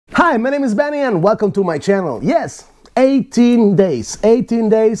Hi, my name is Benny and welcome to my channel. Yes, 18 days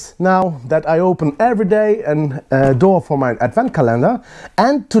now that I open every day a door for my advent calendar,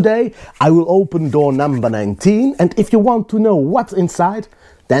 and today I will open door number 19, and if you want to know what's inside,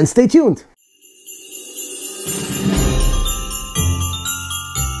 then stay tuned.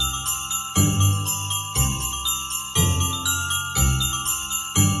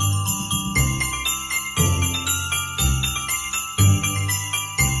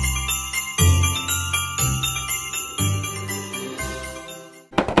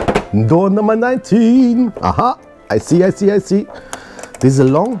 Door number 19. Aha, I see. This is a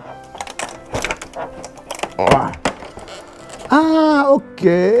long.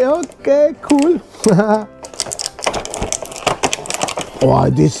 Okay, cool. Oh,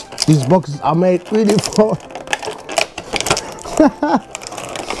 these boxes are made really for.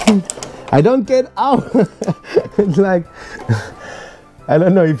 I don't get out. It's like, I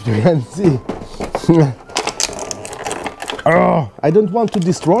don't know if you can see. Oh, I don't want to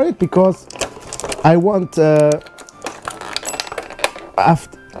destroy it because I want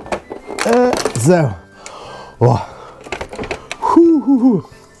after so. Oh.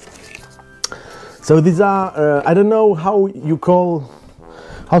 So these are I don't know how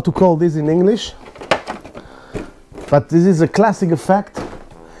to call this in English, but this is a classic effect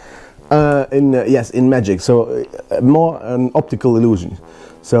in magic. So more an optical illusion.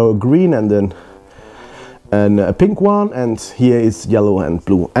 So green and then a pink one, and here is yellow and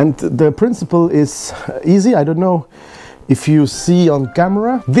blue. And the principle is easy. I don't know if you see on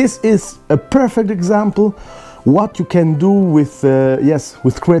camera. This is a perfect example what you can do with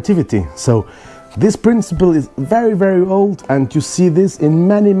with creativity. So this principle is very old, and you see this in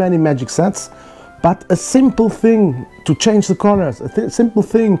many magic sets. But a simple thing to change the colors, a simple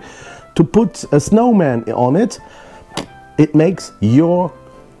thing to put a snowman on it, it makes your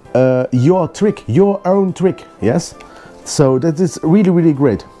trick, your own trick. Yes, so that is really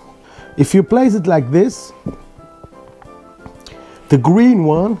great. If you place it like this, the green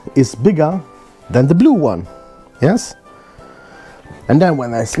one is bigger than the blue one. Yes, and then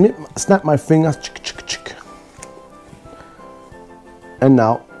when I snap my fingers, and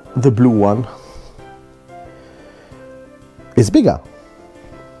now the blue one is bigger.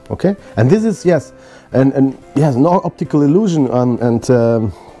 Okay, and this is no optical illusion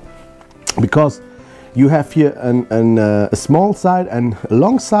and because you have here a small side and a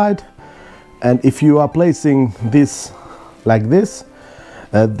long side, and if you are placing this like this,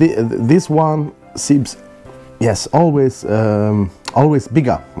 this one seems always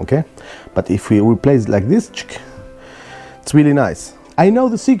bigger. Okay, but if we replace it like this, it's really nice. I know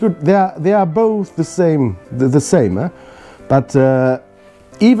the secret. They are both the same, but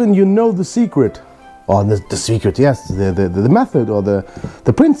even you know the secret, or the secret, yes, the method or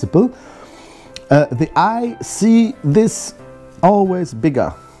the principle. The eye see this always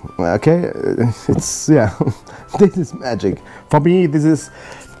bigger. Okay, it's this is magic for me. This is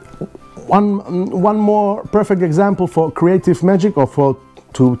one more perfect example for creative magic, or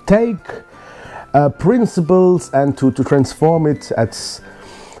to take principles and to transform it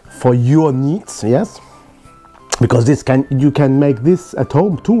for your needs. Yes, because you can make this at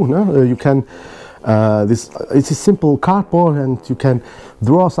home too. No? You can. It's a simple cardboard, and you can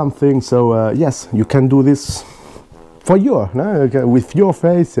draw something. So yes, you can do this for with your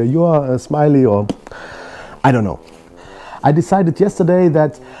face, your smiley, or I don't know. I decided yesterday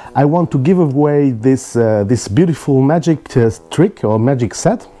that I want to give away this beautiful magic trick or magic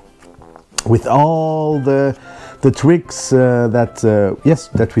set with all the tricks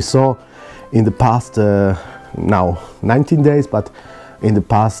that we saw in the past now 19 days, but in the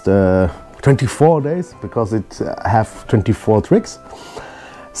past 24 days, because it have 24 tricks.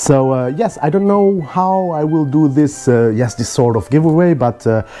 So yes, I don't know how I will do this this sort of giveaway, but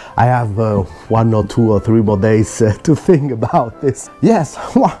I have 1 or 2 or 3 more days to think about this. Yes,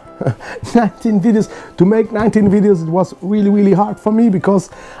 19 videos. To make 19 videos, it was really hard for me, because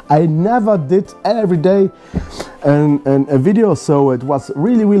I never did every day a video, so it was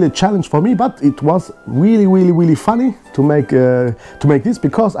really a challenge for me. But it was really funny to make this,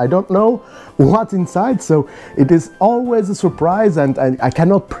 because I don't know what's inside, so it is always a surprise, and I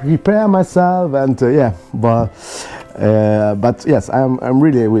cannot prepare myself, and but yes, I'm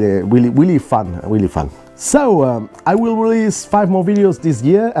really fun. So I will release 5 more videos this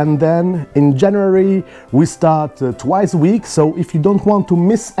year, and then in January we start twice a week. So if you don't want to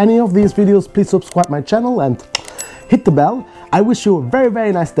miss any of these videos, please subscribe my channel and hit the bell. I wish you a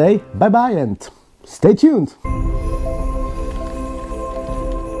very nice day. Bye bye, and stay tuned.